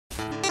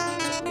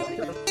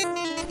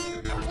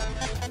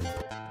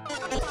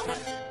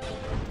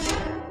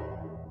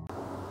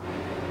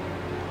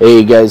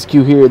Hey guys,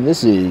 Q here, and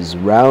this is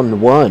round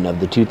 1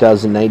 of the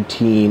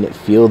 2019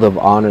 Field of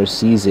Honor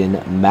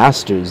Season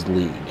Masters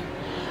League.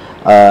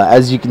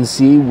 As you can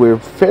see, we're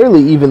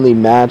fairly evenly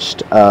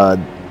matched.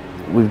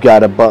 We've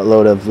got a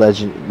buttload of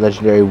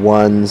legendary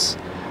 1s,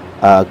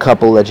 a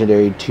couple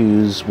legendary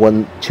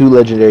 2s, 2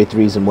 legendary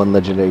 3s, and 1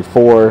 legendary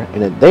 4.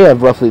 And they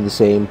have roughly the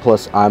same,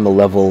 plus I'm a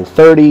level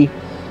 30.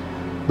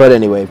 But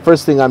anyway,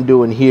 first thing I'm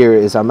doing here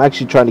is I'm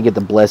actually trying to get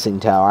the Blessing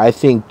Tower. I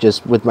think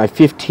just with my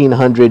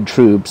 1,500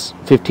 troops,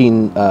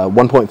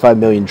 1.5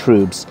 million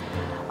troops,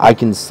 I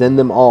can send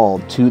them all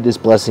to this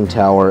Blessing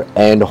Tower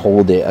and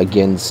hold it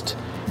against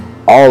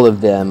all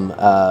of them,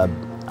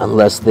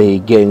 unless they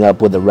gang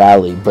up with a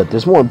rally. But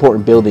there's more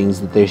important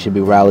buildings that they should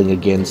be rallying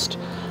against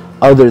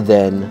other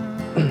than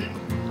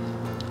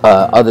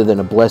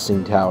a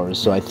Blessing Tower.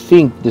 So I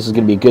think this is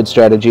going to be a good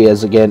strategy,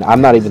 as again, I'm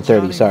not even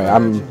 30, sorry,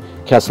 I'm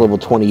castle level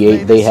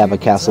 28, they have a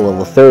castle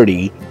level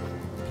 30,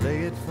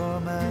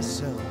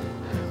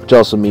 which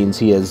also means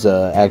he has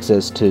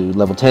access to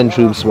level 10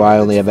 troops, while I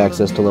only have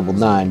access to level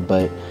 9,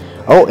 but,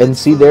 oh, and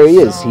see, there he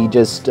is, he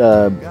just,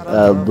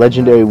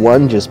 legendary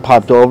 1 just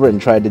popped over and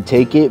tried to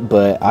take it,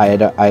 but I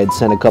had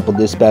sent a couple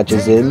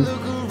dispatches in,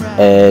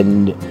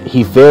 and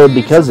he failed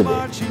because of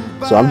it.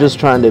 So I'm just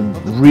trying to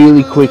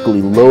really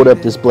quickly load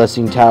up this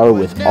Blessing Tower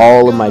with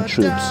all of my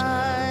troops.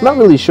 I'm not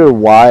really sure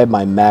why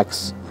my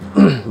max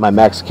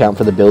count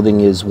for the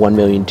building is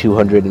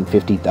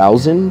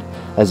 1,250,000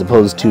 as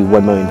opposed to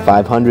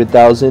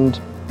 1,500,000.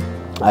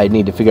 I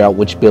need to figure out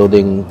which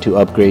building to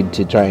upgrade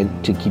to try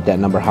to keep that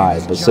number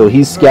high. But so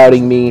he's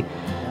scouting me.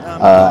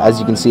 As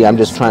you can see, I'm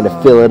just trying to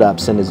fill it up,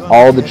 send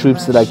all the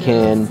troops that I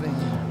can.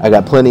 I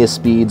got plenty of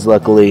speeds,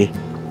 luckily.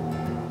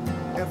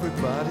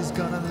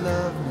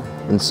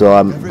 And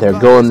so they're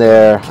going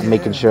there. I'm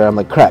making sure. I'm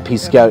like, crap,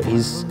 he's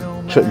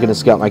gonna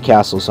scout my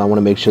castle, so I want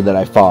to make sure that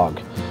I fog.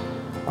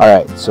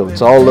 Alright, so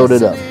it's all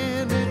loaded up.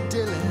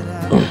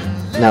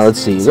 Now let's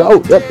see.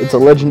 Oh, yep, it's a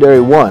legendary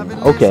 1.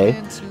 Okay.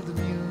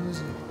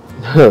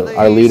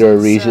 Our leader,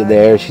 Arisha,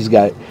 there. She's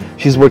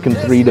working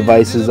 3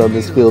 devices on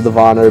this Field of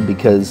Honor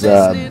because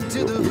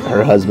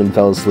her husband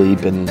fell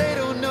asleep and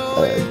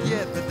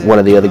one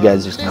of the other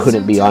guys just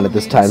couldn't be on at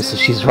this time, so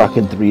she's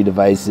rocking 3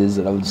 devices,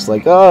 and I'm just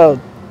like, oh.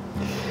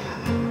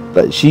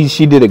 But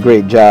she did a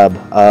great job.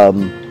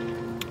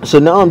 So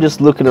now I'm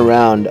just looking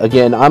around.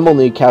 Again, I'm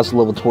only castle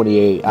level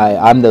 28.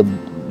 I'm the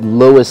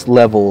lowest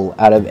level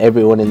out of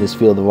everyone in this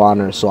Field of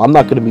Honor, so I'm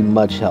not going to be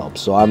much help.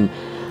 So I'm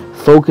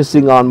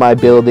focusing on my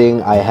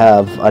building. I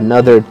have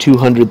another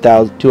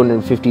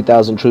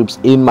 250,000 troops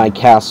in my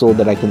castle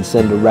that I can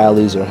send to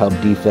rallies or help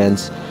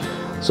defense.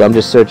 So I'm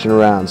just searching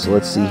around. So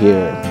let's see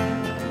here.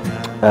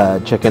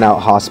 Checking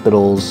out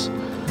hospitals.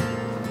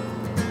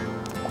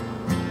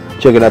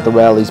 Checking out the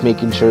rallies,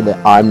 making sure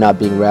that I'm not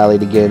being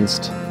rallied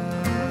against.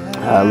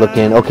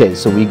 Okay,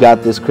 so we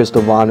got this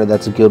Crystal of Honor,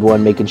 that's a good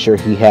one, making sure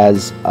he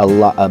has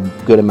a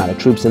good amount of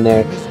troops in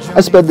there. I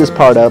sped this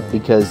part up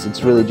because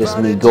it's really just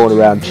me going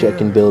around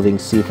checking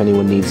buildings, see if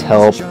anyone needs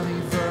help.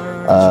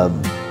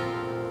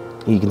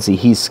 You can see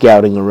he's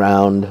scouting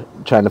around,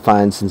 trying to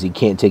find, since he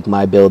can't take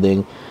my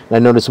building. And I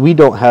notice we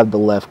don't have the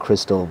left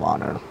Crystal of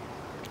Honor.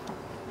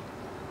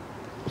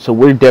 So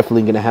we're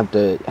definitely going to have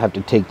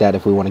to take that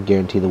if we want to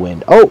guarantee the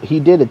win. Oh, he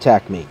did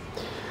attack me.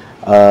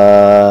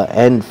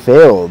 And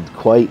failed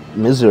quite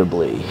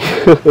miserably.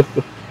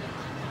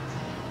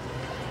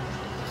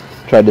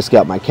 Tried to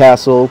scout my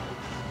castle.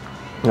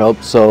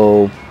 Nope,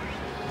 so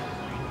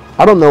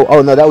I don't know.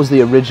 Oh no, that was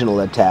the original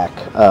attack.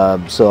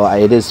 So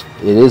it is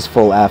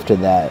full after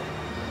that.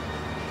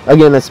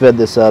 Again, I sped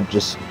this up,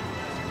 just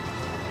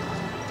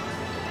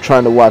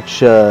trying to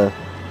watch the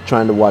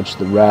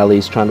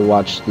rallies, trying to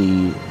watch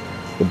the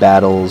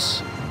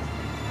battles,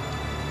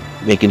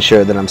 making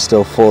sure that I'm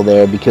still full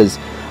there, because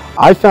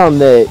I found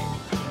that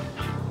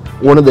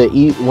one of the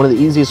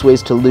easiest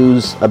ways to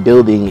lose a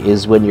building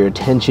is when your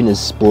attention is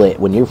split,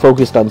 when you're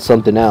focused on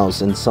something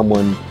else and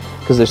someone,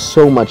 because there's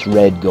so much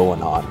red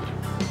going on,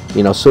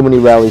 you know, so many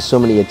rallies, so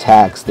many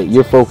attacks, that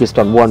you're focused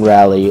on one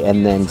rally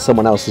and then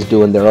someone else is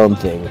doing their own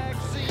thing.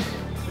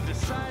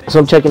 So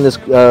I'm checking this,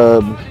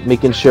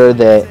 making sure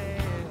that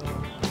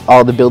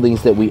all the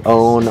buildings that we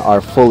own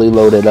are fully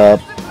loaded up.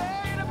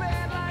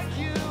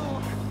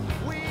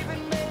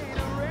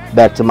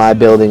 Back to my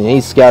building, and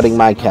he's scouting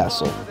my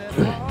castle.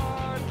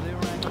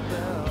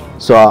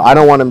 So I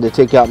don't want him to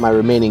take out my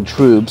remaining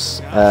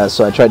troops,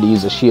 so I tried to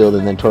use a shield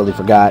and then totally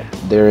forgot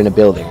they're in a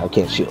building. I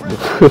can't shield.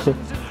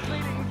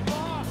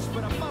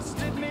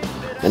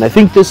 And I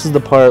think this is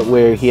the part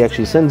where he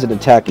actually sends an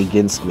attack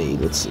against me.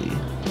 Let's see.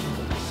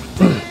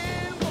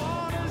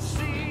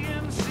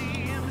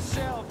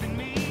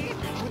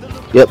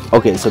 Yep,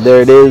 okay, so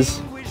there it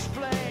is.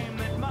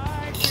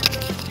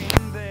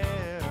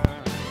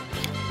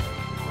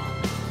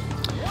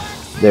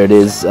 There it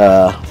is.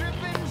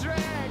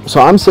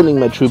 So I'm sending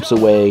my troops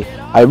away.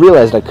 I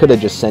realized I could have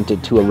just sent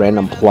it to a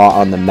random plot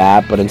on the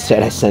map, but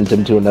instead I sent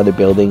him to another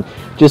building,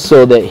 just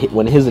so that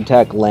when his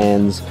attack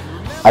lands,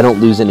 I don't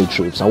lose any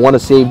troops. I want to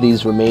save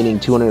these remaining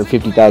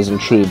 250,000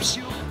 troops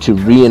to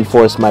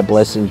reinforce my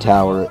blessing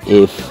tower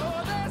if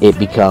it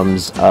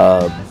becomes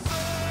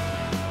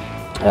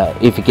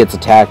if it gets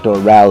attacked or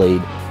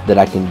rallied, that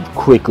I can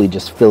quickly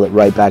just fill it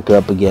right back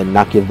up again,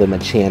 not give them a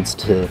chance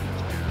to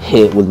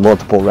hit with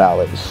multiple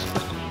rallies.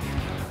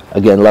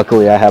 Again,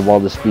 luckily I have all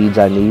the speeds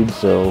I need,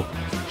 so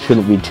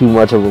shouldn't be too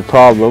much of a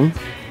problem.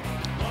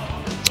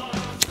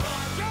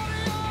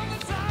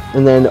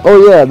 And then,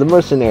 oh yeah, the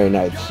Mercenary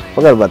Knights.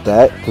 Forgot about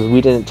that, because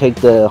we didn't take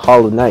the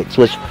Hall of Knights,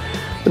 which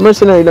the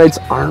Mercenary Knights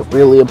aren't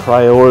really a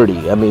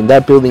priority. I mean,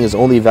 that building is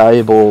only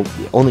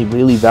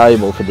really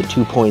valuable for the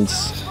 2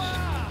 points.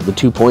 The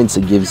 2 points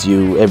it gives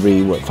you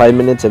every, 5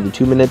 minutes, every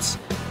 2 minutes.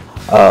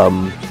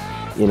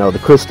 You know, the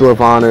Crystal of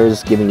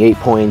Honors giving 8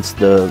 points,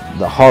 the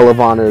Hall of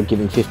Honor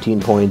giving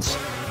 15 points.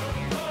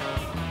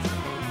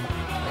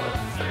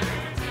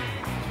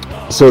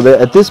 So that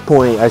at this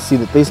point, I see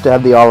that they still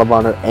have the Hall of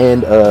Honor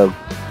and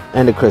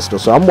a Crystal.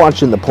 So I'm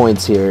watching the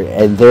points here,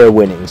 and they're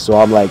winning. So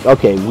I'm like,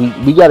 okay,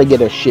 we got to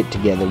get our shit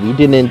together. We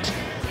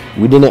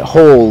didn't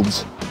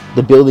hold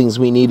the buildings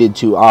we needed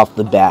to off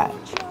the bat.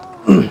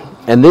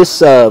 And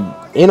this,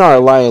 in our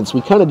alliance,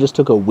 we kind of just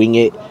took a wing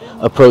it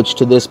approach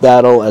to this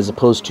battle as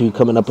opposed to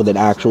coming up with an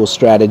actual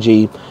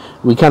strategy.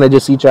 We kind of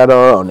just each had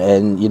our own,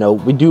 and you know,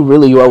 we do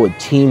really well with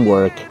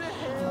teamwork,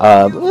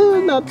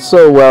 not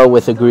so well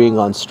with agreeing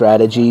on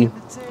strategy.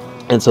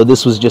 And so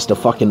this was just a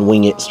fucking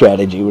wing it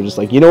strategy. We're just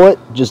like, you know what,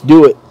 just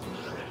do it.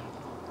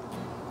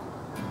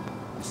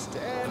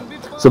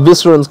 So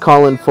this one's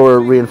calling for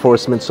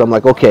reinforcements, so I'm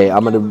like, okay,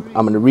 I'm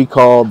gonna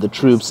recall the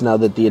troops now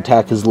that the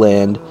attack has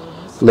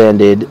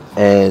landed,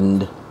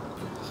 and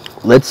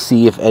let's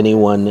see if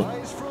anyone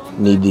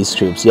need these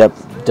troops. Yep,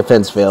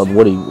 defense failed.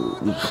 What do you...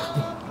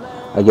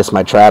 I guess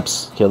my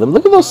traps killed him.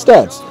 Look at those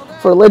stats.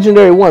 For a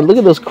legendary 1, look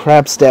at those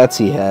crap stats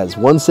he has.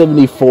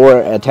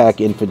 174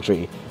 attack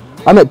infantry.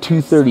 I'm at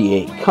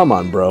 238. Come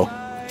on, bro.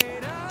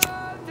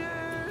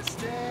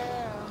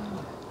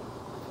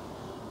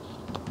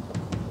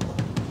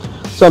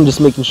 So I'm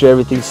just making sure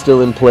everything's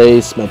still in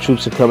place. My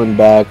troops are coming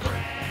back.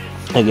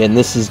 Again,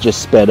 this is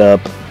just sped up.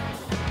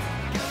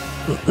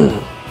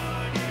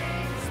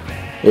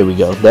 Here we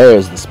go.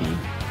 There's the speed.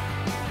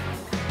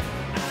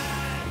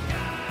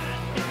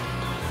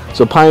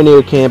 So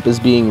Pioneer Camp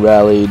is being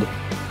rallied.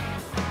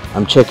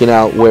 I'm checking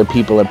out where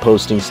people are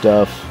posting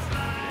stuff.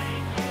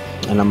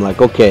 And I'm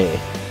like, okay.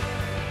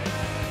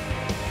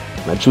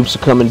 My troops are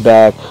coming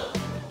back.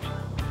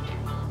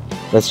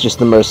 That's just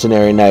the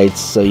Mercenary Knights.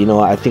 So, you know,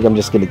 I think I'm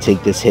just going to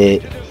take this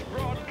hit.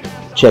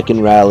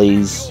 Checking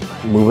rallies.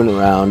 Moving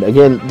around.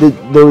 Again,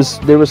 there was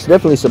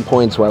definitely some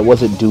points where I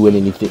wasn't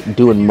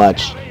doing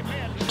much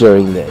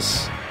during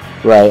this.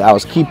 Right, I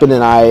was keeping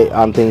an eye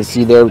on things.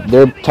 See,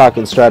 they're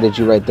talking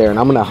strategy right there, and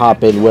I'm gonna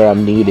hop in where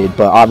I'm needed.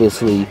 But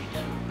obviously,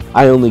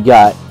 I only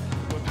got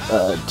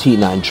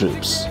T9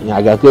 troops. You know,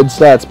 I got good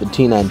stats, but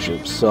T9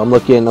 troops. So I'm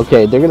looking.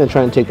 Okay, they're gonna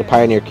try and take the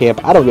Pioneer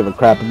Camp. I don't give a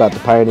crap about the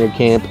Pioneer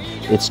Camp.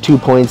 It's 2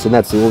 points, and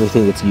that's the only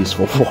thing it's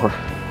useful for.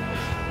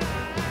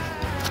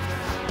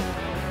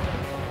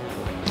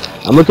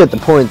 I'm looking at the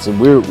points,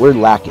 and we're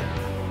lacking.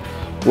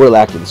 We're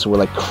lacking, so we're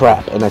like,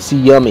 crap. And I see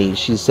Yummy,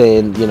 she's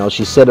saying, you know,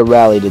 she set a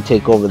rally to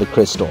take over the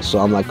Crystal. So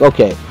I'm like,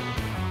 okay,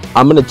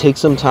 I'm going to take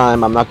some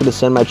time. I'm not going to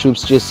send my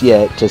troops just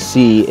yet to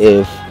see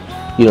if,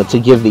 you know, to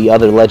give the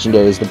other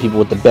legendaries, the people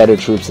with the better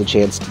troops, a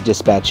chance to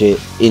dispatch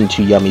it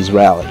into Yummy's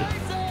rally.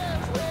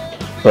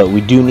 But we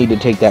do need to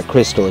take that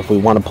Crystal if we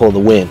want to pull the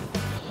win.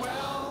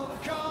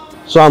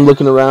 So I'm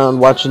looking around,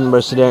 watching the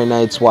Mercenary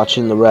Knights,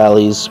 watching the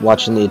rallies,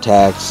 watching the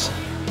attacks.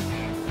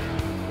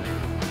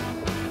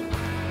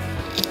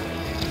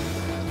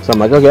 So I'm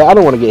like, okay, I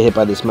don't want to get hit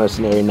by this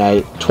Mercenary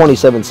Knight.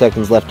 27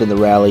 seconds left in the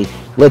rally.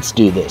 Let's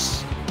do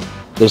this.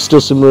 There's still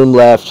some room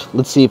left.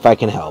 Let's see if I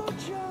can help.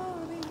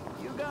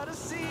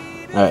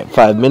 Alright,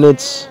 5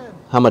 minutes.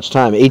 How much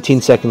time?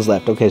 18 seconds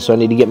left. Okay, so I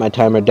need to get my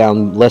timer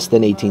down less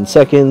than 18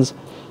 seconds.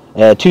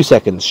 2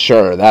 seconds.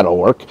 Sure, that'll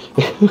work.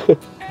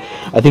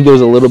 I think there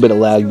was a little bit of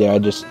lag there. I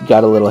just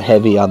got a little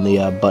heavy on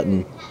the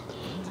button.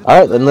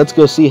 Alright, then let's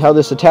go see how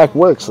this attack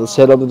works. Let's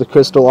head over to the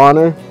Crystal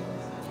Honor.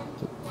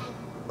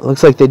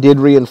 Looks like they did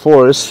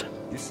reinforce.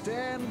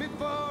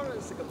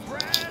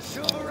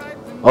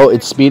 Oh,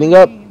 it's speeding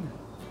up.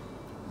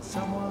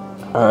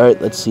 Alright,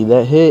 let's see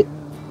that hit.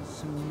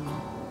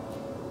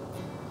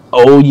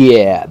 Oh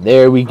yeah,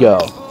 there we go.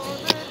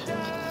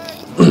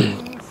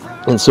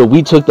 And so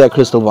we took that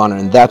Crystal of Honor,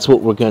 and that's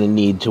what we're going to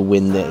need to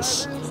win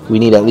this. We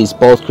need at least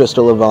both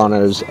Crystal of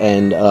Honors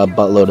and a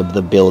buttload of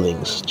the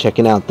buildings.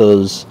 Checking out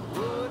those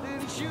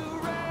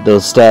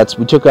stats,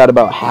 we took out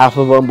about half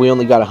of them. We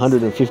only got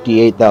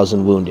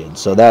 158,000 wounded,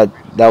 so that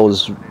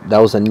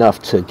was enough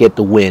to get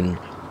the win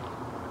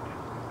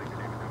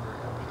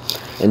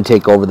and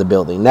take over the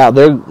building. Now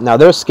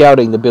they're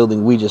scouting the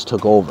building we just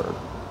took over.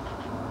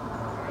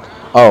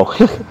 Oh,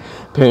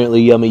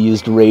 apparently Yummy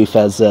used Rafe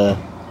as a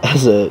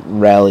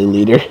rally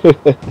leader,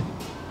 because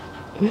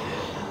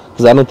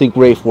I don't think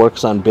Rafe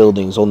works on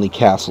buildings, only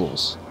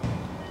castles,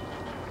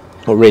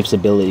 or Rafe's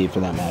ability for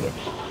that matter.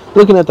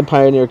 Looking at the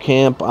Pioneer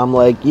camp, I'm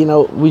like, you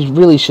know, we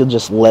really should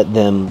just let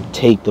them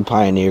take the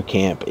Pioneer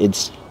camp.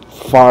 It's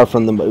far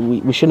from them.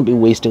 We shouldn't be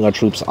wasting our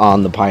troops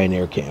on the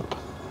Pioneer camp.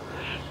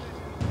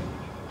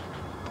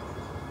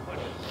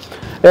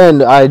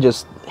 And I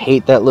just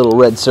hate that little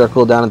red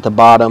circle down at the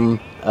bottom.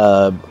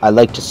 I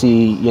like to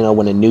see, you know,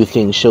 when a new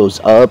thing shows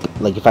up,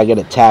 like if I get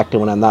attacked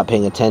and when I'm not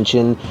paying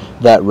attention,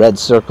 that red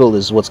circle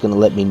is what's going to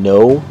let me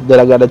know that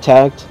I got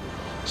attacked.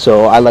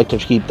 So I like to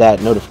keep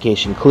that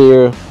notification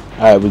clear.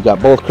 Alright, we've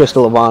got both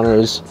Crystal of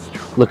Honors.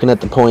 Looking at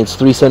the points,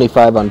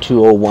 375 on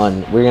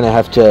 201. We're going to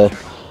have to,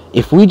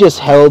 if we just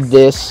held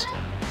this,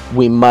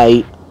 we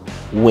might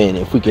win.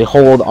 If we could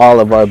hold all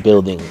of our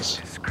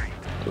buildings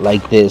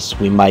like this,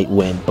 we might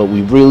win, but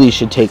we really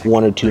should take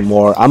one or two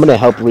more. I'm going to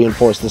help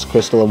reinforce this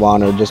Crystal of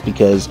Honor just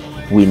because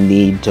we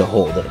need to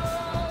hold it.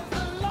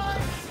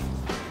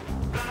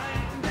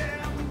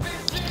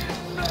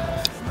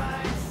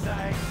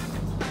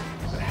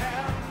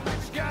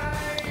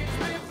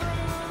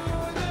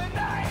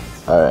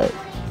 Alright,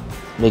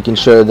 making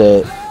sure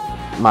that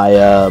my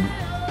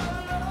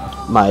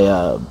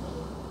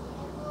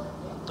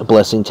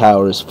Blessing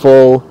Tower is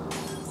full.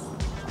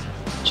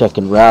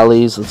 Checking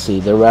rallies. Let's see,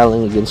 they're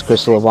rallying against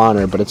Crystal of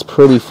Honor, but it's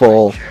pretty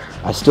full.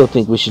 I still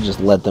think we should just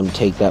let them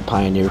take that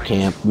Pioneer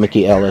camp.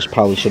 Mickey Ellis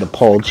probably should have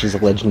pulled. She's a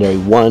legendary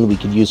 1. We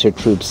could use her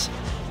troops.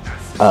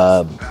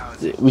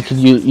 We could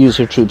use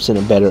her troops in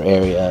a better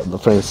area.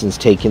 For instance,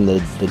 taking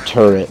the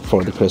turret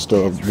for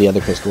the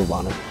other Crystal of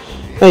Honor.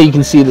 Now you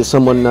can see that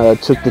someone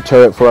took the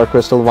turret for our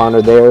Crystal of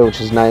Honor there, which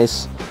is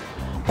nice.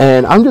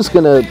 And I'm just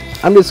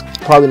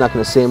probably not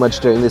gonna say much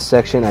during this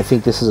section. I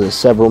think this is a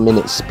several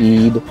minute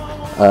speed.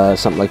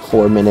 Something like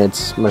 4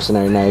 minutes,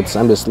 Mercenary Knights.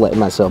 I'm just letting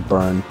myself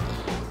burn,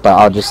 but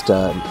I'll just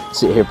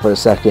sit here for a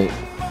second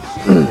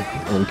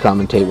and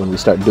commentate when we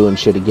start doing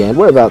shit again.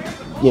 We're about,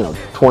 you know,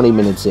 20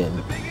 minutes in,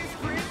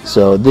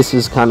 so this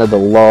is kind of the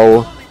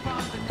lull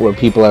where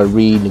people are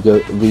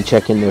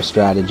rechecking their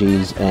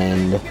strategies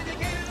and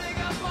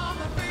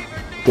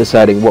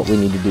deciding what we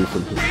need to do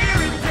from here.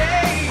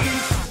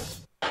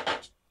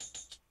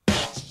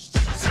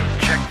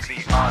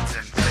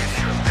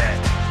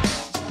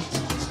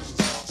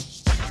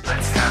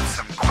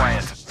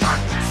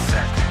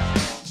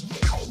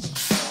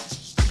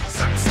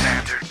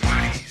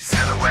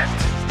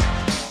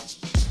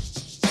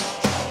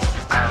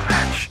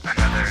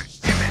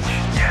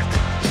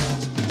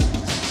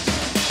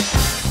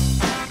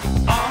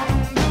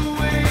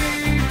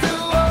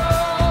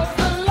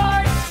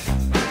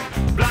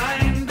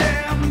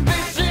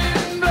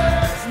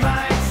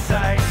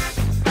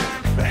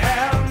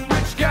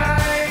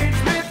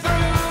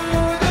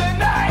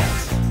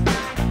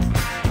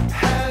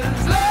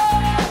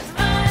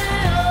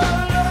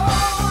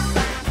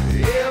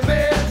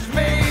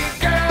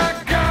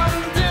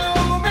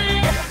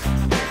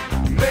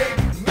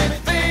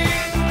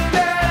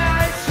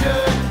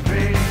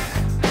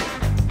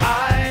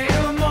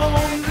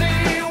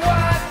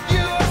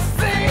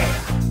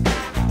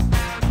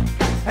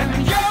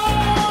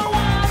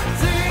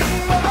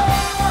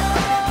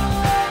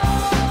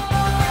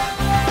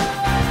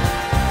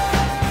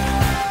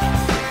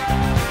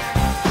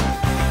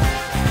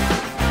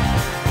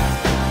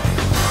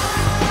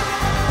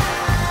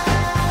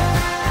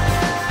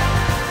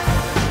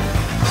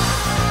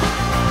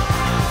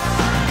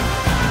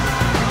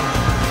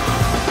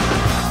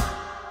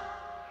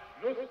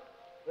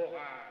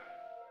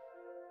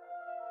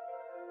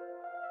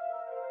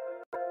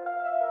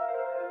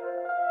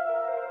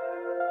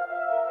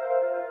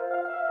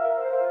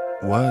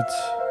 What's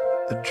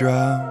a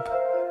drop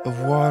of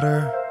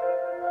water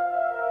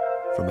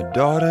from a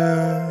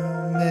daughter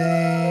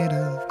made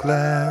of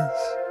glass,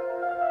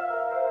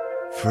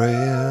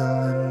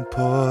 frail and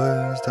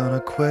poised on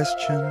a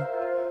question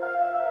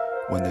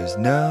when there's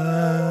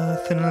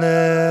nothing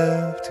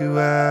left to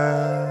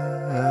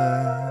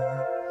ask?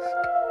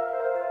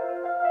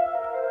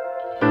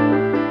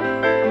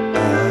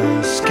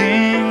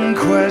 Asking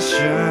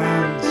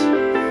questions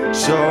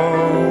so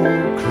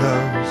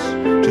close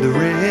to the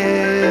ridge,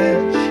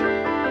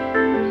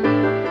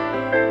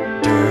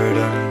 dirt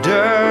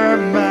under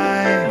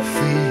my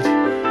feet,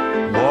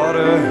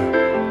 water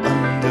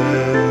under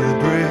the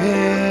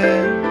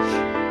bridge,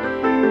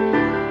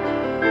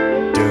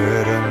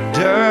 dirt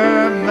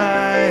under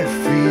my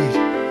feet,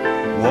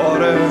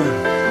 water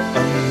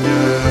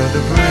under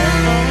the bridge.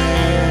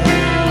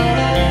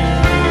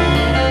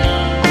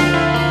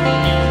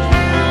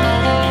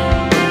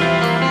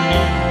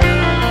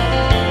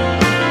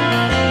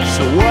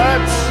 So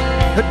what's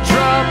a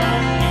drop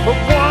of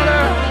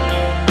water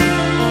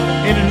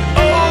in an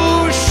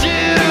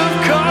ocean of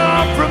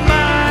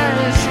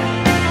compromise?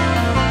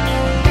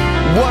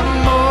 One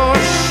more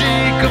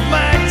shake of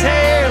my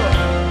tail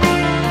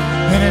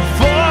and it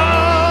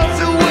falls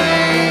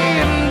away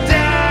and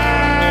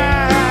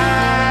dies.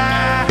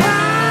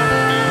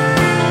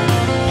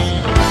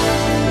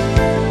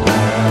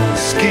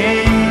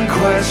 Asking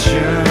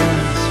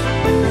questions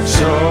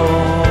so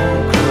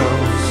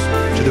close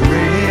to the ridge.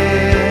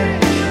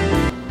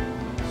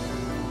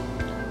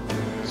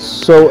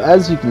 So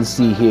as you can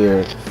see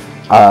here,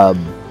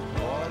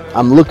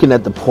 I'm looking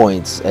at the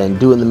points and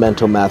doing the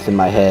mental math in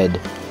my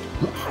head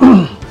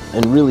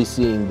and really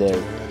seeing that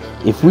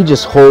if we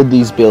just hold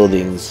these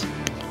buildings,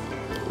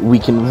 we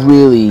can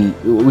win.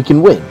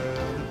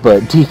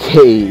 But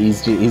DK,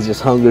 he's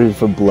just hungry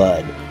for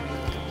blood.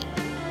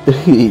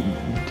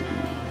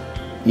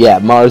 Yeah,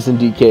 Mars and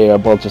DK are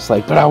both just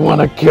like, but I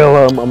want to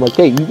kill him. I'm like,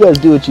 hey, you guys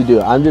do what you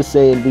do. I'm just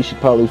saying we should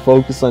probably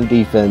focus on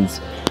defense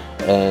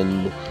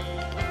and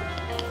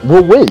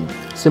we'll win.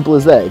 Simple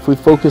as that. If we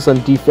focus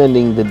on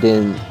defending the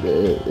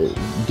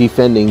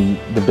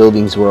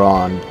buildings we're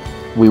on,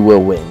 we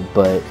will win.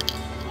 But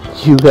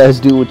you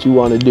guys do what you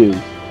want to do.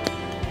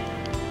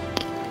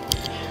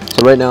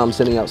 So right now I'm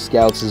sending out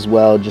scouts as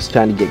well, just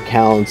trying to get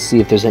counts, see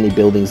if there's any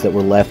buildings that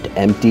were left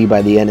empty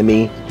by the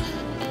enemy.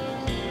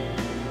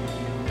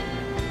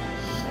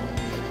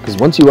 Because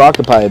once you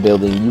occupy a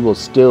building, you will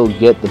still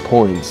get the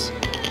points,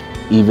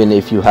 even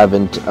if you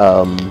haven't,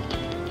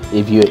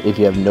 if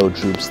you have no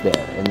troops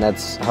there. And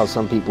that's how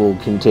some people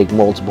can take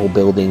multiple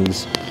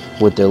buildings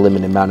with their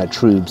limited amount of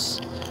troops,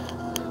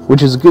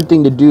 which is a good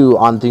thing to do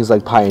on things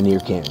like pioneer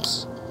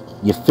camps.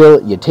 You fill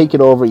it, you take it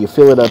over, you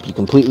fill it up, you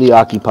completely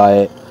occupy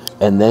it,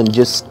 and then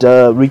just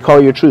recall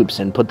your troops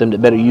and put them to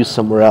better use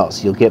somewhere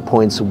else. You'll get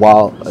points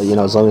while,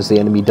 as long as the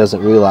enemy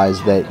doesn't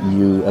realize that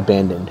you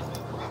abandoned.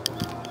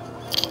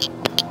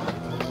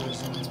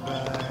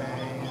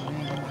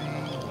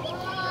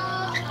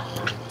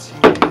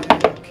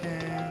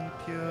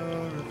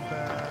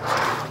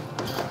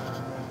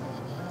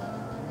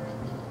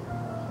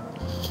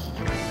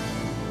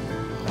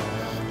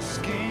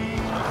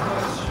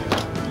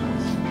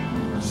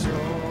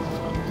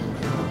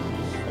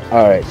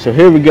 Alright, so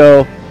here we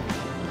go.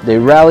 They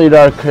rallied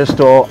our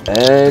crystal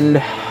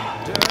and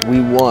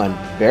we won.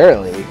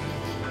 Barely.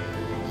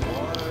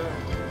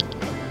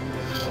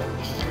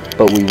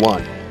 But we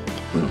won.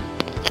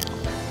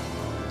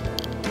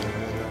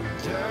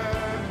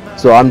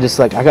 So I'm just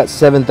like, I got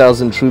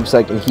 7,000 troops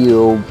I can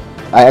heal.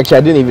 I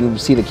didn't even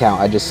see the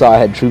count. I just saw I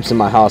had troops in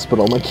my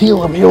hospital. I'm like,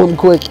 heal them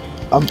quick.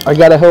 I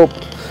gotta help.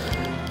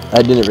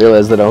 I didn't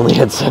realize that I only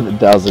had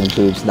 7,000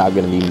 troops. Not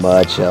gonna be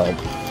much help.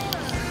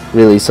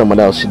 Really, someone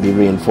else should be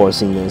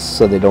reinforcing this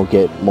so they don't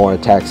get more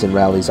attacks and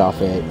rallies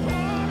off it.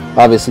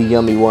 Obviously,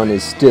 Yummy 1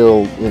 is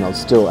still,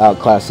 still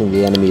outclassing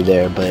the enemy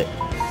there, but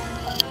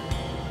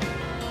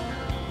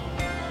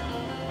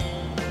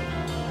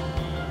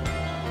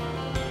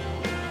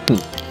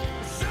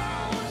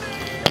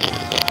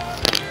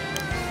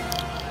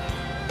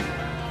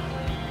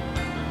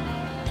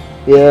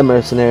yeah,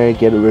 mercenary,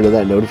 get rid of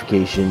that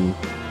notification.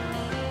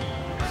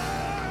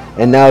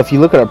 And now if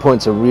you look at our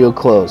points, are real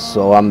close,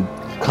 so I'm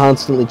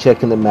constantly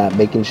checking the map,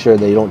 making sure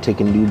they don't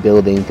take a new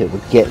building, that we're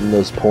getting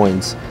those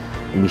points,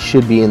 and we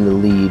should be in the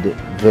lead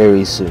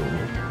very soon.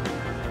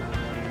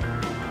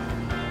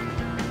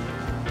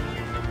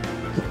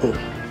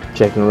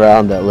 Checking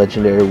around that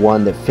legendary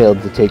one that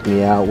failed to take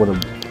me out. What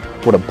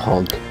a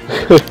punk.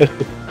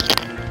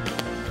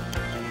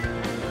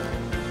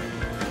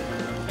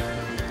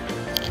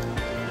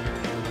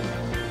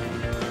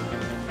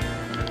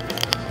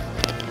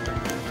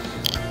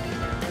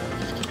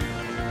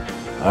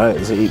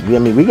 Alright, so,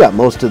 we got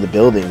most of the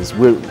buildings.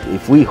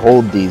 If we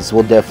hold these,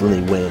 we'll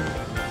definitely win.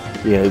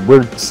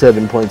 We're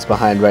 7 points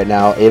behind right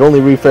now. It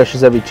only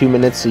refreshes every 2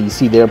 minutes, so you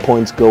see their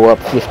points go up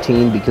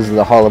 15 because of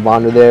the Hall of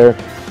Honor there.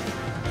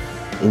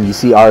 And you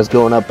see ours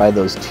going up by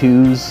those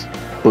 2s.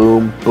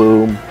 Boom,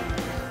 boom.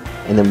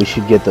 And then we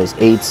should get those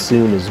 8s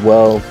soon as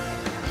well.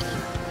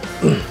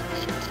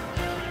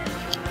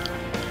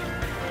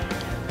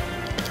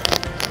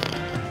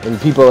 And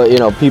people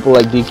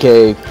like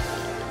DK,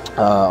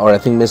 or I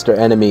think Mr.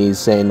 Enemy is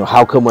saying,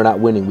 how come we're not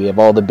winning? We have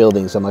all the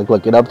buildings. I'm like,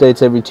 look, it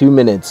updates every 2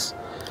 minutes.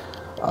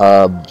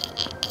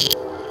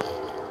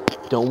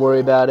 Don't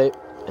worry about it.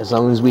 As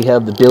long as we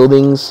have the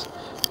buildings,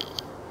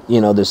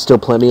 there's still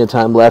plenty of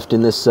time left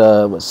in this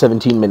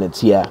 17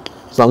 minutes. Yeah,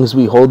 as long as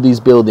we hold these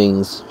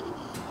buildings,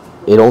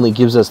 it only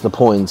gives us the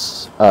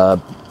points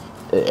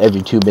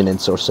every 2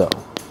 minutes or so.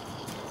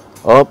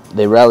 Oh,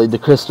 they rallied the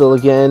crystal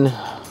again.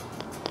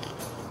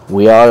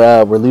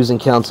 We're losing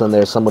counts on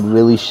there. Someone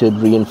really should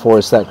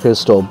reinforce that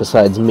crystal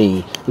besides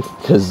me,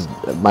 because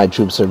my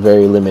troops are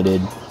very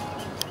limited.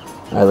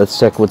 Alright, let's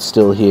check what's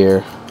still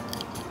here.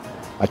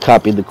 I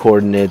copied the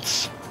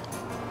coordinates.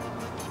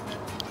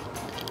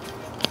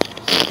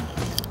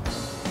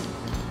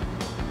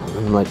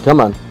 I'm like, come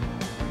on.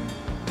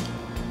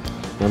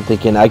 I'm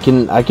thinking I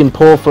can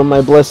pull from my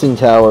blessing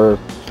tower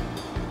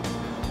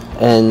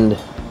and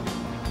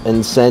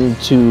send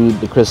to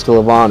the Crystal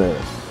of Honor.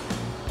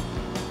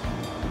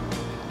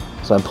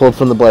 So I pulled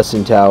from the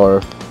blessing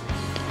tower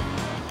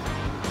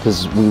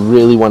because we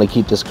really want to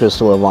keep this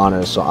Crystal of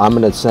Honor. So I'm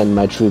going to send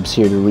my troops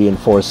here to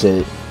reinforce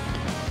it,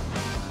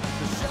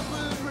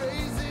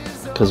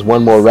 because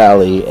one more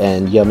rally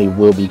and Yummy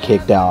will be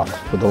kicked out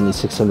with only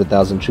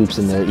 600,000 troops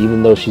in there,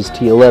 even though she's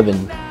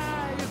T11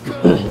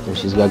 and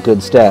she's got good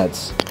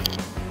stats.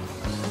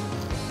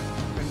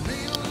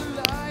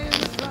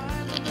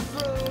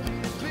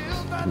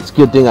 It's a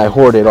good thing I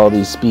hoarded all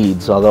these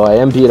speeds, although I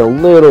am being a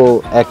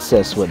little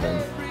excess with them.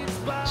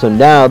 So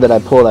now that I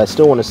pulled, I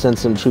still want to send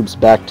some troops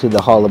back to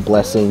the Hall of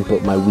Blessing,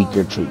 but my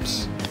weaker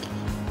troops.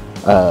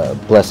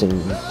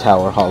 Blessing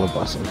Tower, Hall of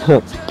Blessing.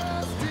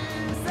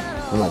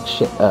 I'm like,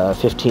 shit,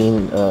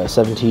 15,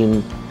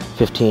 17,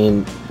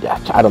 15,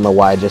 I don't know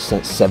why I just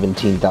sent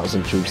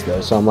 17,000 troops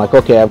there. So I'm like,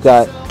 okay, I've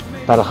got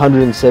about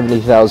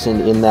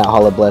 170,000 in that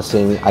Hall of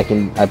Blessing. I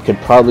could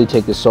probably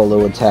take a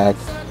solo attack,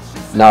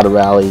 not a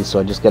rally, so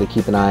I just got to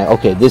keep an eye.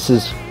 Okay, this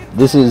is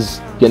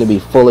going to be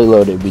fully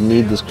loaded. We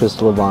need this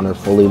Crystal of Honor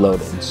fully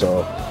loaded.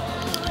 So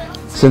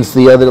since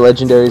the other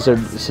legendaries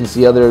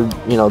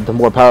the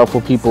more powerful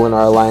people in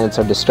our alliance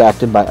are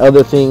distracted by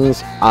other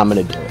things, I'm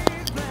going to do it.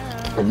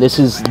 And this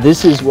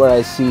is where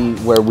I see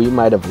where we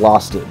might have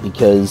lost it,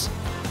 because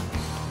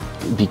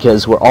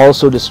we're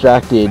also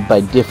distracted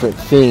by different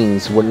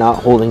things. We're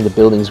not holding the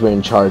buildings we're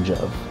in charge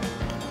of.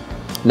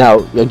 Now,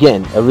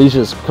 again,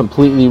 Alicia's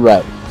completely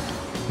right.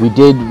 We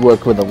did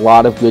work with a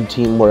lot of good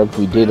teamwork.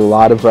 We did a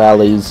lot of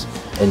rallies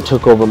and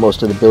took over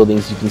most of the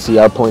buildings. You can see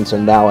our points are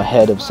now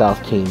ahead of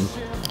South King.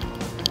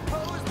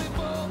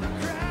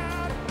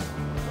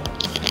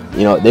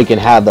 You know, they can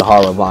have the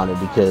Hall of Honor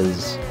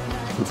because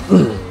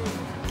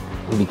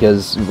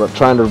because we're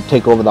trying to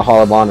take over the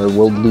Hall of Honor.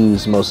 We'll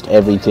lose most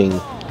everything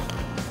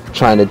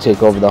trying to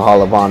take over the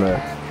Hall of Honor.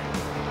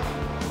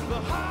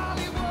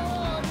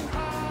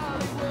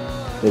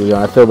 There we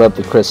go. I filled up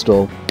the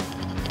crystal.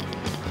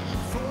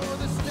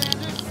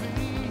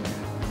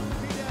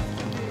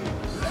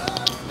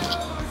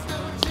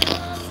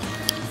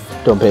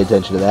 Don't pay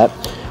attention to that.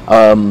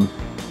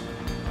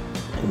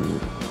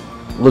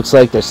 Looks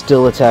like they're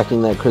still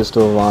attacking that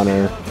Crystal of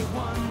Honor.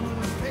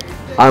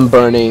 I'm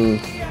burning.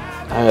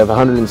 I have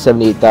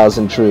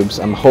 178,000 troops.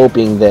 I'm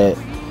hoping that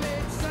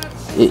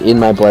in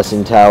my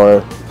Blessing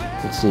Tower,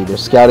 let's see, they're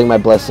scouting my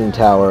Blessing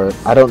Tower.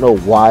 I don't know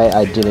why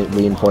I didn't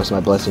reinforce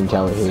my Blessing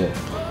Tower here,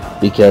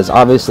 because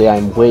obviously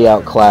I'm way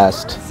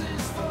outclassed.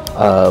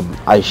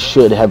 I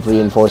should have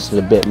reinforced it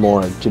a bit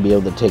more to be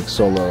able to take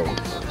solo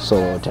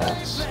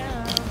attacks.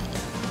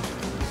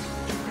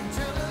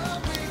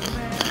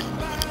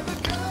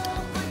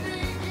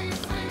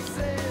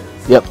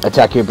 Yep,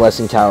 attack your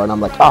Blessing Tower, and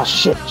I'm like, oh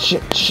shit.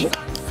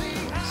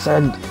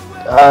 Send,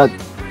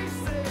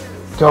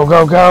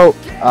 go.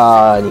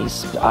 And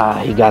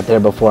he got there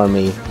before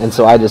me, and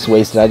so I just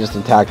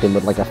attacked him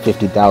with like a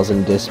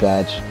 50,000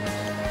 dispatch.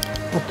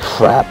 Oh,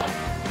 crap.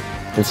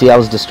 And see, I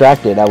was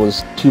distracted. I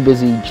was too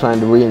busy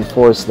trying to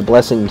reinforce the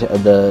Blessing,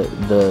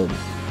 the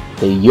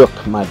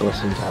Yook, my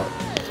Blessing Tower.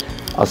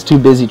 I was too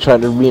busy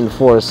trying to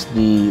reinforce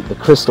the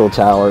Crystal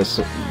Tower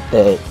so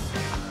that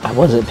I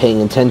wasn't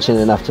paying attention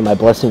enough to my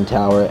Blessing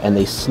Tower, and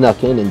they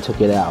snuck in and took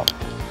it out.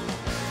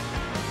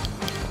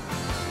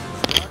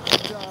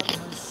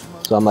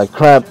 So I'm like,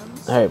 crap.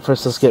 Alright,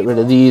 first let's get rid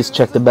of these.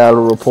 Check the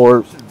battle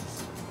report.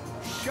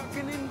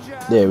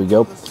 There we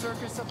go.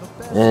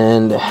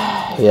 And,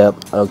 yep,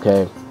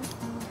 okay.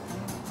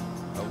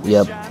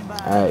 Yep.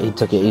 Alright, he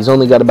took it. He's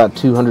only got about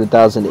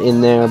 200,000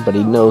 in there, but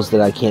he knows that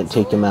I can't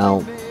take him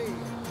out.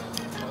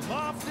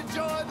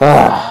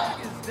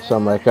 So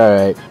I'm like,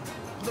 alright.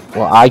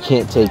 Well, I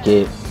can't take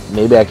it.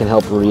 Maybe I can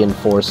help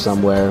reinforce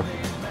somewhere.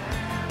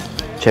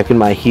 Checking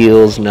my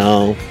heals.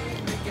 No.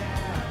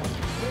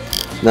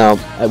 Now,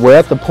 we're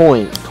at the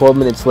point, 12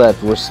 minutes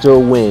left. We're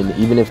still win,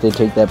 even if they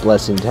take that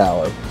Blessing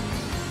Tower.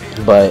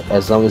 But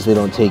as long as they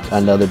don't take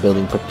another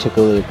building,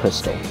 particularly a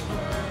Crystal.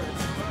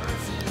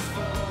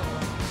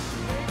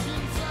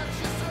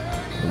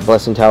 The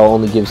Blessing Tower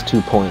only gives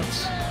 2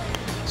 points.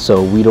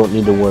 So we don't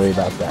need to worry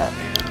about that.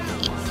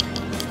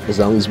 As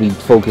long as we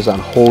focus on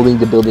holding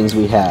the buildings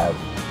we have.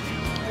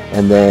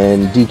 And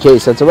then DK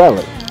sets a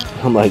rally.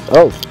 I'm like,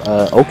 oh,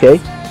 okay.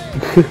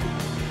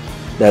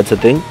 That's a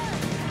thing.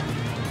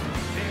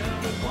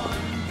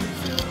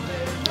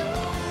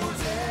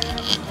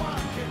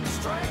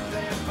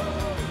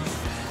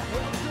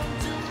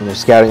 And they're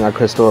scouting our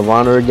Crystal of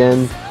Honor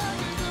again.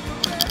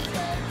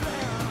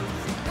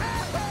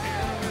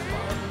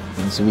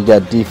 And so we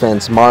got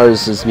defense.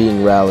 Mars is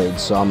being rallied.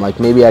 So I'm like,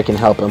 maybe I can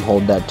help him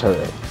hold that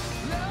turret.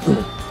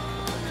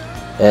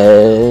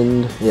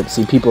 And yep,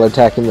 see, people are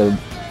attacking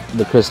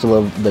the Crystal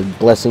of the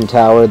Blessing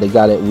Tower. They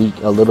got it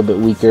a little bit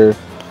weaker.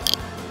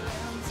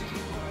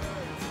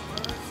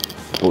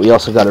 But we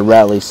also got a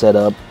rally set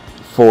up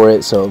for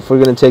it. So if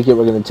we're gonna take it,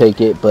 we're gonna take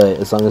it. But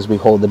as long as we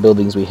hold the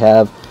buildings we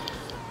have.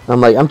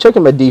 I'm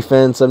checking my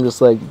defense. I'm just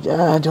like,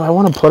 yeah, do I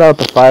want to put out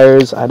the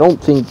fires? I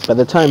don't think by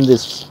the time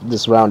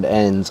this round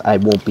ends, I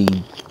won't be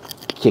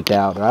kicked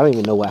out. Or I don't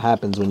even know what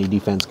happens when your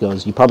defense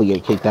goes. You probably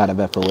get kicked out of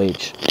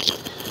FOH.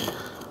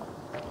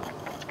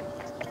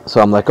 So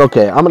I'm like,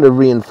 okay, I'm going to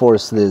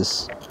reinforce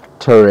this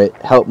turret,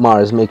 help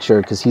Mars, make sure,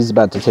 because he's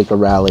about to take a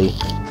rally.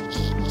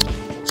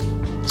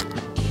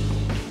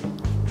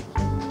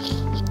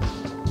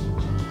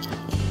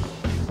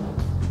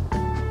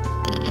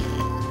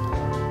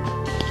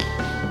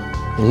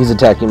 And he's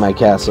attacking my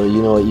castle.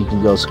 You know what? You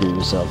can go screw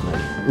yourself,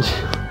 man.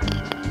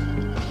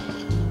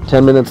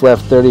 10 minutes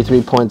left,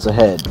 33 points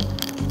ahead.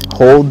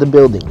 hold the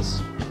buildings.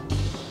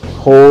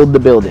 Hold the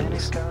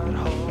buildings.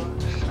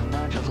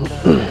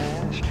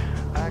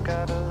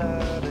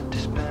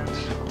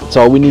 That's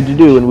all we need to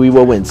do, and we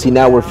will win. See,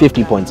 now we're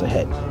 50 points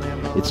ahead.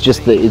 It's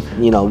just the,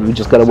 you know, we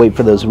just gotta wait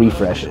for those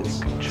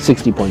refreshes.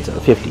 60 points out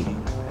of 50.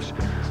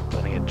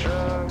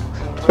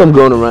 So I'm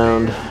going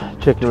around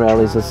checking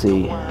rallies. Let's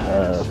see.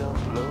 Got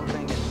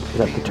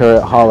the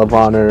turret, Hall of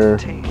Honor,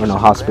 or no,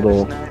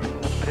 hospital.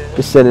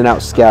 Just sending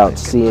out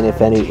scouts, seeing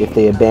if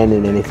they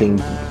abandon anything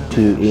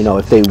to, you know,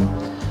 if they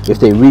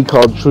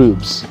recalled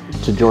troops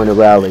to join a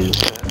rally,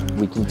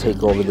 we can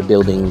take over the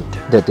building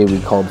that they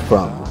recalled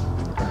from.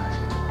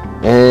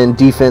 And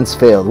defense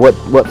failed. What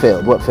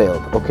failed? What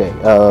failed? Okay.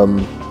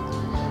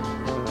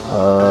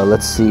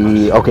 Let's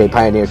see. Okay,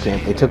 Pioneer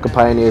Camp. They took a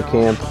Pioneer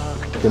Camp.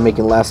 They're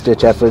making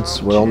last-ditch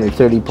efforts. We're only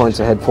 30 points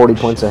ahead, 40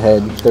 points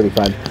ahead,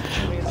 35.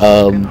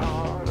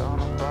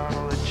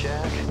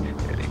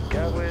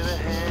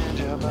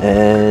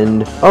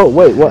 And oh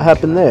wait, what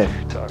happened there?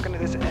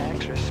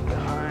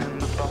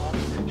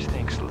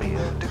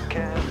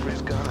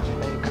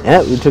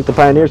 Yeah, we took the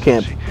Pioneer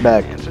Camp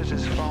back.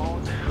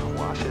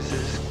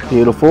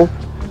 Beautiful.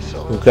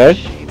 Okay.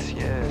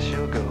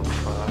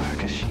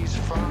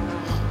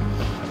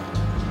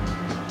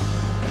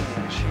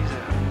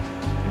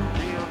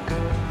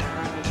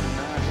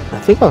 I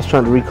think I was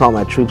trying to recall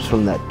my troops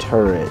from that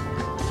turret.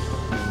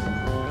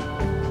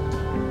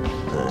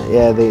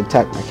 Yeah, they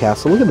attacked my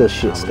castle. Look at those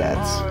shit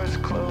stats.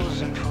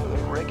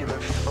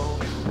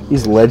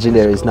 These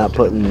legendaries not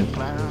putting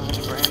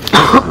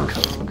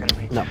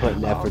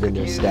effort in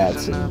their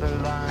stats, and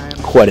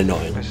quite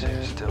annoying.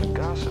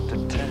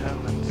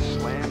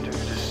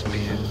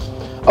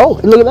 Oh,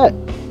 look at that!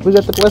 We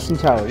got the Blessing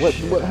Tower.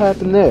 What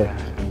happened there?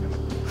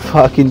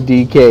 Fucking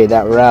DK,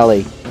 that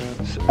rally.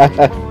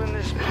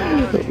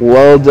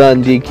 Well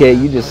done, DK.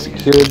 You just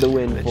secured the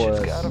win for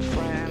us.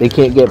 They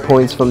can't get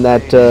points from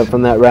that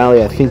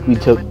rally. I think we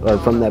took, or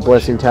from that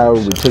Blessing Tower,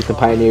 we took the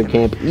Pioneer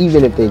Camp.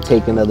 Even if they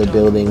take another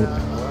building,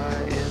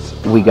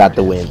 we got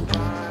the win.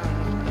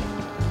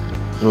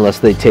 Unless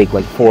they take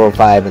like 4 or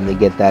 5 and they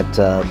get that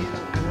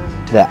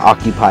that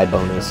occupy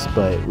bonus.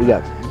 But we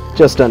got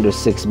just under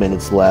 6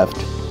 minutes left.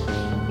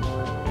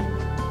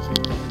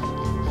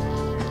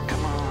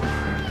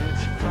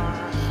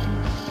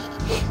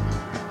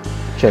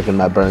 Checking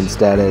my burn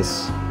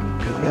status.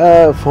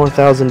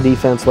 4,000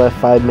 defense left,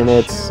 5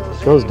 minutes.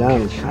 It goes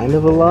down kind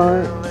of a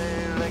lot.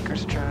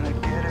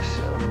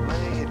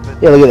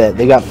 Yeah, look at that.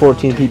 They got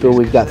 14 people,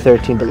 we've got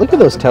 13. But look at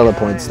those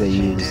telepoints they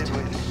used.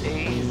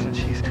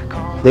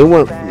 They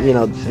weren't, you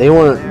know, they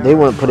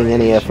weren't putting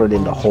any effort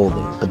into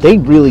holding. But they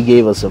really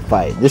gave us a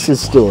fight. This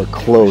is still a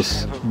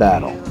close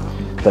battle.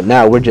 But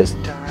now we're just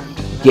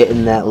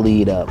getting that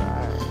lead up.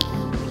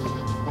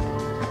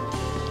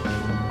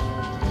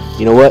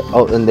 You know what?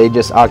 Oh, and they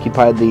just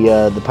occupied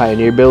the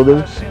Pioneer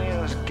building.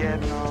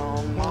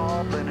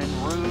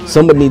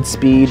 Somebody needs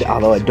speed,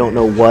 although I don't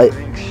know what.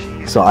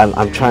 So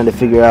I'm trying to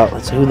figure out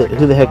who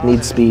the heck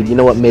needs speed. You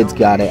know what? Mid's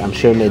got it. I'm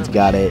sure Mid's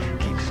got it.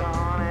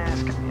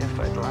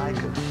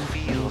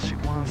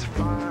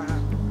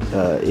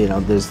 You know,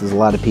 there's a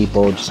lot of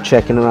people just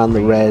checking around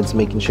the reds,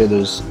 making sure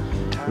there's.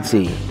 Let's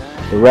see,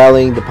 they're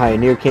rallying the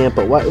Pioneer Camp,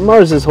 but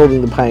Mars is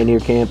holding the Pioneer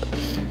Camp,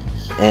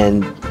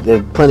 and there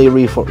are plenty of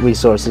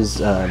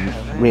resources,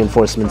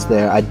 reinforcements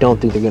there. I don't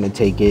think they're going to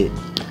take it.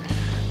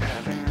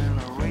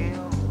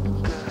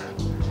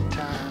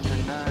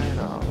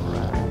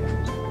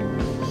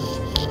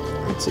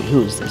 Let's see,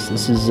 who is this?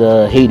 This is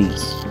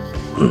Hades.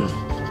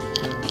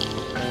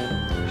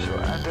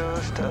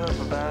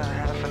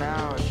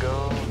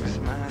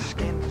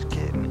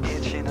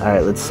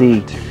 Alright, let's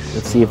see.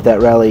 Let's see if that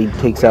rally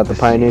takes out the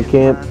Pioneer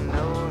Camp.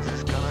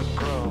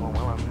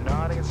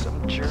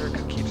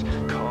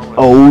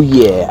 Oh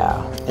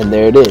yeah, and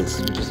there it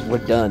is. We're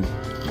done.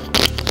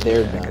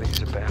 They're done.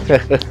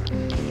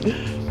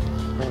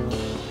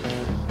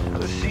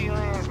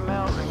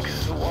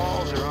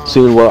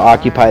 Soon we'll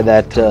occupy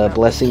that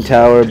Blessing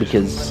Tower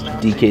because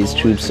DK's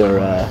troops are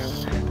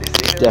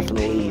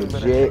definitely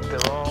legit.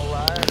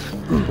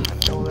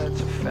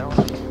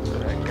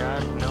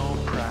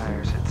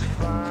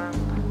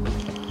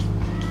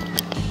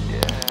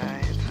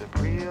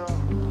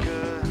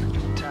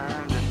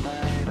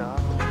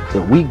 So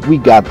we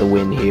got the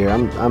win here.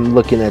 I'm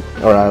looking at,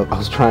 or I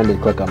was trying to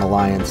click on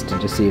Alliance to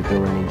just see if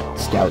there were any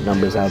scout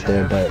numbers out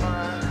there, but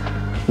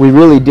we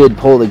really did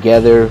pull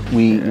together.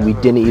 We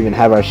didn't even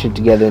have our shit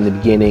together in the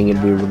beginning,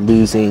 and we were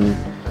losing.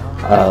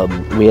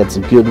 We had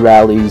some good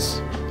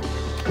rallies.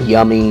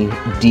 Yummy,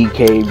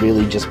 DK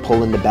really just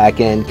pulling the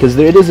back end, because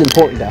it is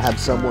important to have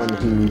someone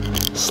who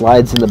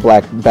slides in the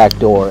back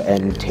door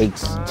and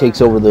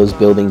takes over those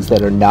buildings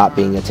that are not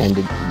being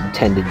attended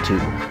to.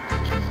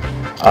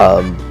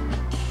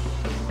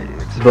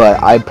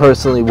 But I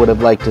personally would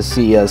have liked to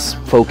see us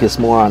focus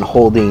more on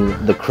holding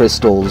the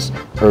crystals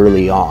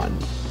early on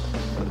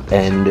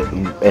and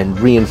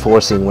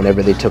reinforcing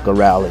whenever they took a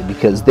rally,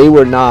 because they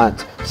were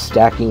not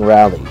stacking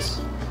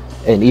rallies.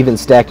 And even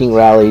stacking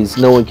rallies,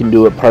 no one can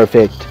do it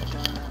perfect.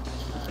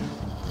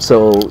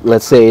 So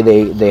let's say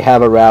they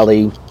have a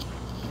rally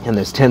and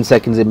there's 10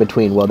 seconds in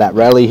between. Well, that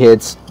rally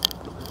hits,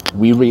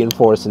 we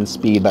reinforce in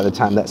speed by the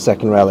time that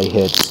second rally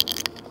hits,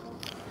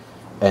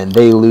 and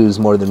they lose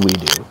more than we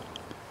do.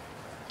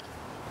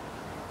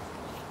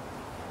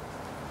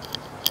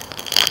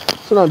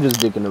 So now I'm just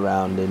digging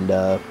around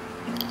and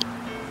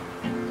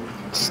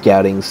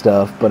scouting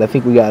stuff, but I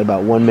think we got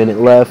about 1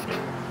 minute left.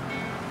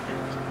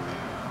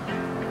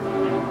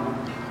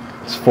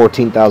 It's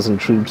 14,000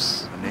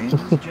 troops.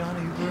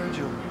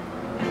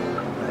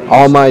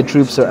 All my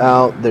troops are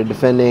out. They're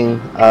defending.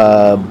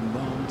 I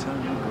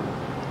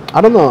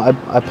don't know.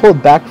 I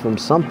pulled back from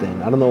something.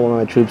 I don't know what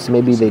my troops.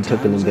 Maybe they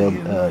took a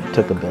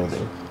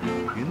building.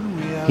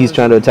 He's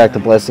trying to attack the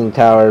Blessing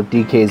Tower.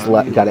 DK's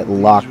got it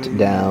locked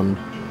down.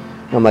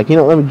 I'm like, you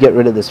know, let me get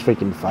rid of this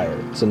freaking fire.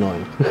 It's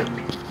annoying.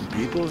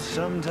 People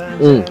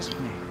sometimes ask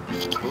me,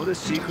 what a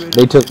secret.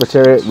 They took the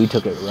turret. We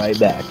took it right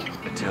back.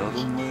 Tell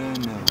them what I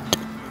know.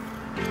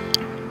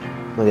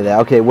 Look at that.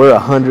 Okay, we're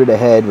 100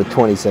 ahead with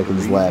 20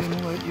 seconds left.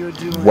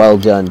 Well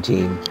done,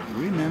 team.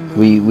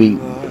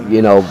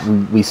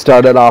 We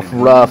started off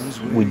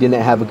rough. We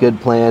didn't have a good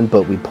plan,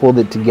 but we pulled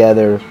it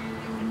together.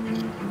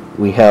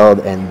 We held,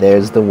 and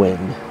there's the win.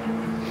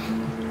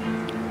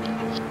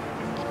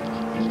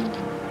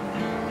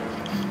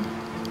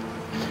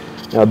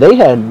 Now they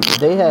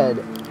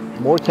had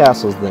more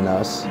castles than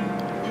us.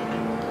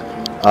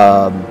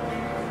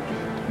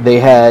 They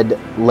had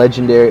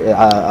legendary,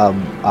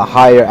 a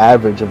higher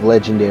average of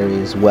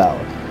legendary as well.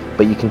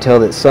 But you can tell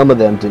that some of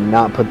them did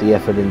not put the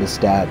effort into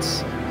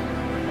stats,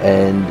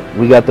 and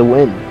we got the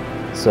win.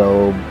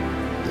 So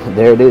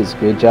there it is.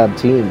 Great job,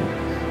 team.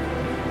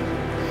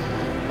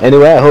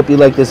 Anyway, I hope you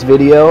like this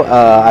video.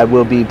 I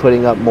will be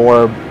putting up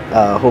more,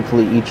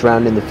 hopefully each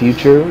round in the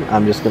future.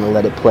 I'm just going to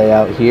let it play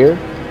out here.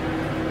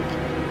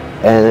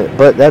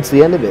 But that's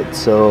the end of it.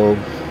 So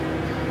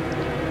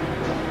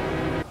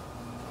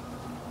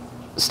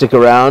stick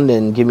around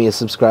and give me a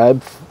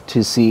subscribe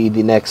to see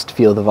the next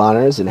Field of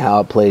Honors and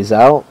how it plays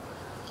out.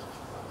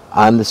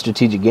 I'm the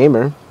Strategic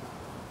Gamer,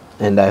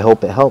 and I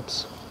hope it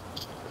helps.